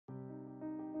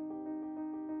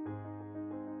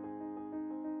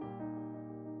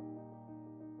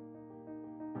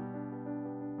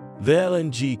The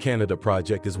LNG Canada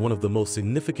Project is one of the most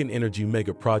significant energy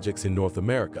mega projects in North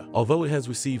America. Although it has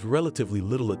received relatively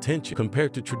little attention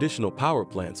compared to traditional power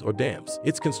plants or dams,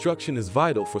 its construction is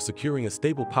vital for securing a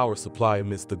stable power supply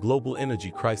amidst the global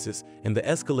energy crisis and the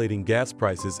escalating gas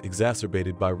prices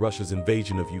exacerbated by Russia's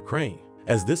invasion of Ukraine.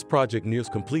 As this project nears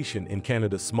completion in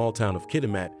Canada's small town of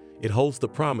Kitimat, it holds the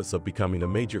promise of becoming a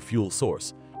major fuel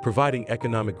source, providing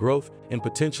economic growth and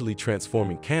potentially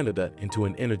transforming Canada into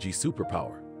an energy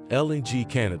superpower. LNG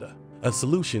Canada, a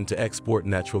solution to export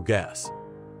natural gas.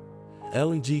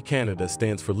 LNG Canada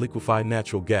stands for liquefied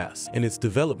natural gas, and its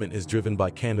development is driven by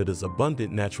Canada's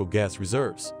abundant natural gas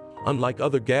reserves. Unlike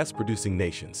other gas-producing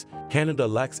nations, Canada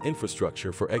lacks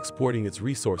infrastructure for exporting its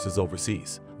resources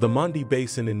overseas. The Mondi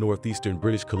Basin in northeastern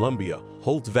British Columbia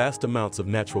holds vast amounts of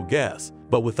natural gas,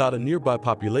 but without a nearby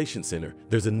population center,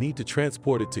 there's a need to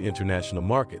transport it to international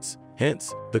markets.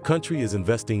 Hence, the country is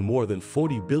investing more than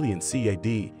 40 billion CAD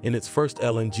in its first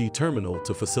LNG terminal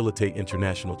to facilitate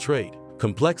international trade.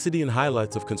 Complexity and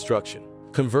highlights of construction.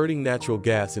 Converting natural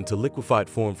gas into liquefied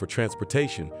form for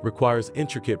transportation requires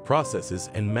intricate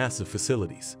processes and massive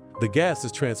facilities. The gas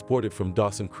is transported from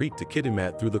Dawson Creek to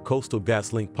Kitimat through the Coastal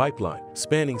GasLink pipeline,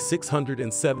 spanning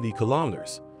 670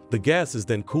 kilometers. The gas is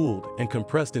then cooled and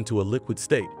compressed into a liquid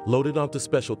state, loaded onto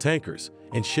special tankers,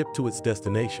 and shipped to its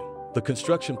destination. The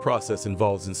construction process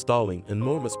involves installing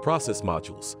enormous process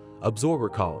modules, absorber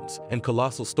columns, and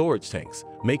colossal storage tanks,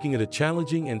 making it a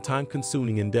challenging and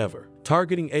time-consuming endeavor.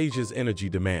 Targeting Asia's energy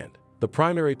demand. The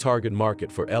primary target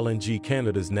market for LNG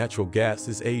Canada's natural gas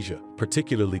is Asia,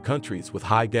 particularly countries with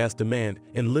high gas demand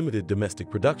and limited domestic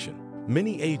production.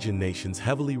 Many Asian nations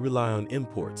heavily rely on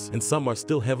imports, and some are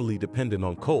still heavily dependent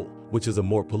on coal, which is a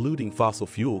more polluting fossil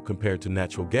fuel compared to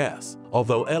natural gas.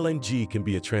 Although LNG can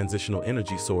be a transitional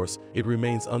energy source, it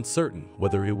remains uncertain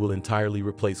whether it will entirely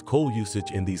replace coal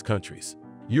usage in these countries.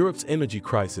 Europe's energy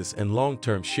crisis and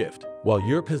long-term shift. While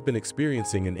Europe has been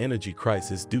experiencing an energy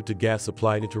crisis due to gas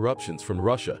supply interruptions from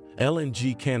Russia,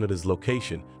 LNG Canada's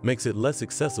location makes it less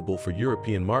accessible for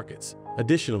European markets.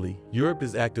 Additionally, Europe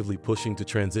is actively pushing to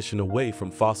transition away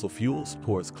from fossil fuels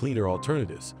towards cleaner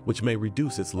alternatives, which may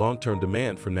reduce its long-term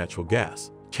demand for natural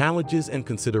gas. Challenges and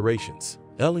considerations.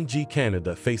 LNG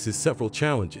Canada faces several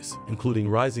challenges, including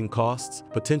rising costs,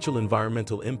 potential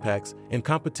environmental impacts, and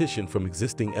competition from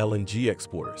existing LNG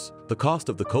exporters. The cost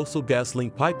of the Coastal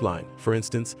GasLink pipeline, for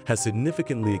instance, has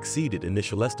significantly exceeded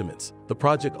initial estimates. The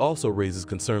project also raises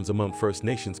concerns among First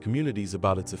Nations communities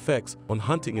about its effects on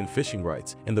hunting and fishing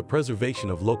rights and the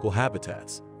preservation of local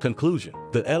habitats. Conclusion.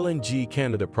 The LNG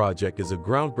Canada Project is a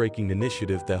groundbreaking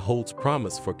initiative that holds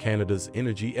promise for Canada's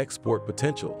energy export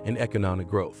potential and economic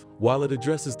growth. While it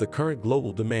addresses the current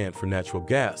global demand for natural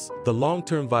gas, the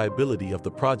long-term viability of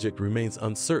the project remains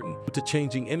uncertain due to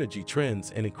changing energy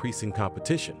trends and increasing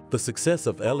competition. The success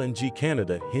of LNG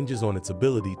Canada hinges on its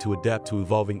ability to adapt to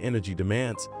evolving energy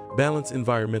demands, balance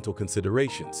environmental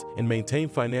considerations, and maintain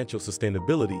financial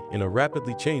sustainability in a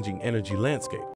rapidly changing energy landscape.